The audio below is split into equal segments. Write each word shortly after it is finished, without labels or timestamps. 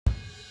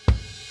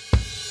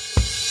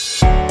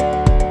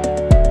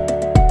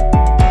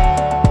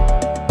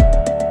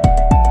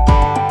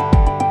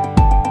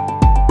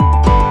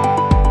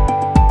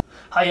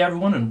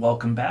everyone, and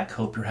welcome back.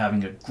 Hope you're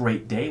having a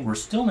great day. We're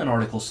still in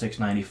Article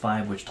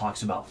 695, which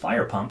talks about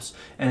fire pumps,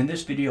 and in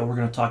this video we're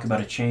going to talk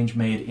about a change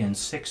made in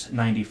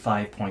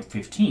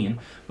 695.15,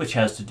 which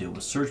has to do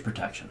with surge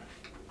protection.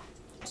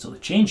 So the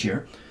change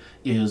here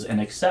is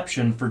an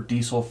exception for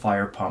diesel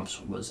fire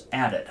pumps was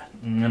added.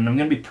 And I'm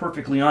going to be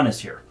perfectly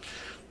honest here.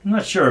 I'm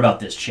not sure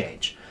about this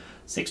change.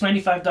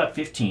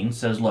 695.15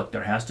 says, look,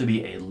 there has to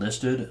be a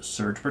listed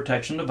surge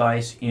protection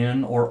device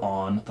in or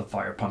on the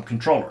fire pump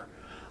controller.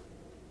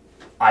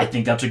 I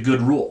think that's a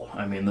good rule.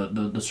 I mean,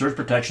 the surge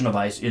protection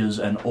device is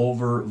an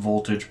over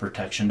voltage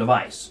protection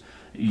device.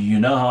 You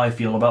know how I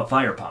feel about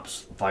fire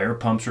pumps. Fire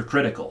pumps are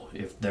critical.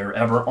 If they're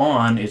ever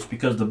on, it's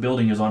because the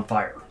building is on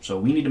fire. So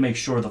we need to make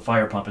sure the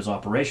fire pump is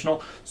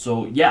operational.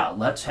 So yeah,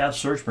 let's have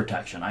surge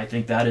protection. I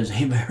think that is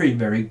a very,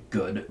 very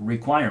good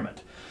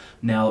requirement.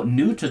 Now,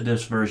 new to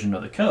this version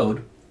of the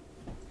code,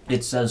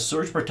 it says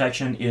surge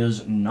protection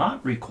is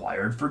not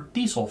required for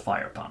diesel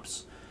fire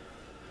pumps.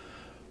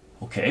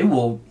 Okay,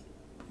 well,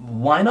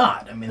 why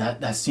not? I mean,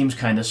 that seems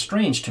kind of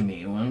strange to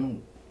me.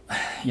 When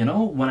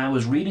I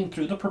was reading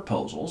through the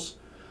proposals,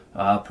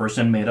 a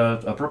person made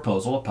a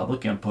proposal, a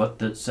public input,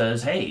 that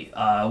says, hey,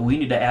 we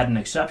need to add an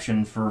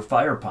exception for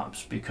fire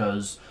pumps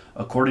because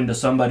according to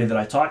somebody that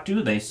I talked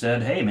to, they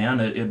said, hey, man,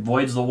 it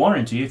voids the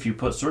warranty if you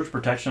put surge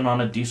protection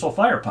on a diesel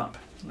fire pump.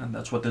 And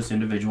that's what this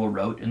individual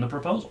wrote in the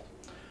proposal.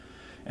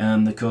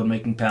 And the code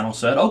making panel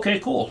said, okay,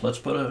 cool, let's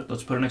put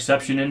an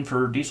exception in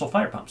for diesel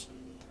fire pumps.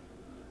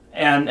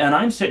 And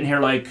I'm sitting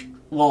here like,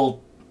 well,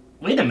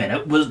 wait a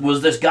minute,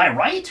 was this guy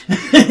right?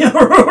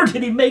 Or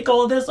did he make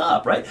all of this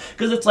up, right?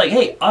 Because it's like,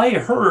 hey, I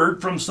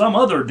heard from some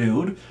other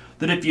dude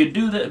that if you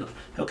do that...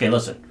 Okay,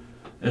 listen,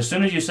 as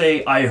soon as you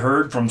say, I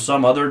heard from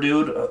some other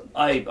dude,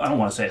 I don't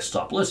want to say I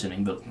stopped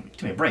listening, but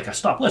give me a break, I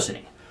stopped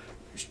listening.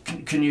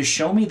 Can you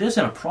show me this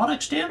in a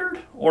product standard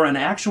or an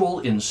actual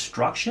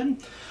instruction?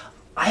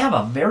 I have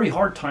a very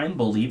hard time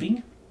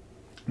believing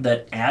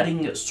that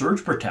adding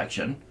surge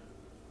protection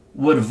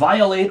would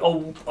violate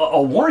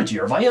a warranty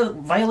or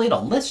violate a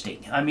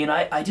listing. I mean,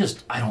 I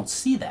don't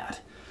see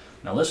that.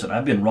 Now listen,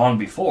 I've been wrong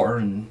before,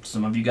 and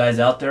some of you guys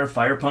out there,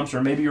 fire pumps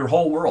are maybe your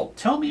whole world.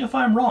 Tell me if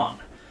I'm wrong.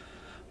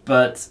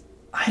 But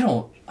I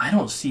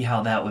don't see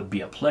how that would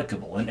be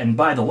applicable. And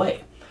by the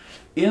way,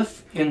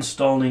 if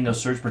installing a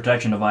surge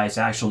protection device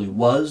actually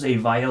was a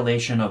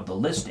violation of the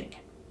listing,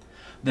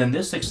 then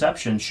this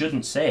exception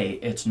shouldn't say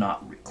it's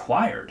not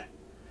required.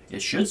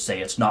 It should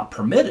say it's not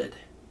permitted.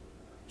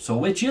 So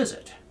which is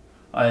it?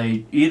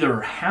 I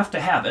either have to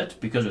have it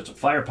because it's a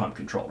fire pump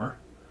controller,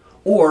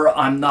 or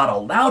I'm not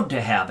allowed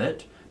to have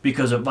it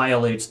because it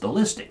violates the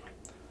listing.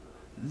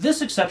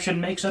 This exception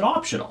makes it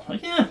optional.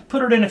 Like,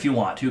 put it in if you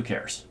want. Who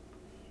cares?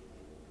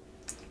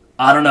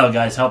 I don't know,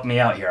 guys. Help me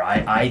out here.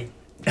 I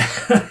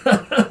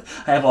I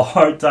have a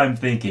hard time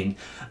thinking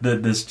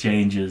that this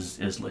change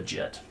is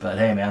legit. But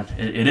hey, man,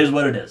 it is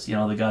what it is. You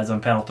know, the guys on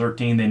panel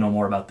 13, they know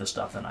more about this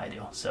stuff than I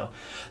do. So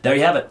there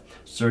you have it.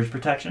 Surge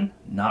protection,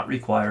 not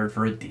required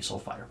for a diesel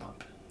fire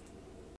pump.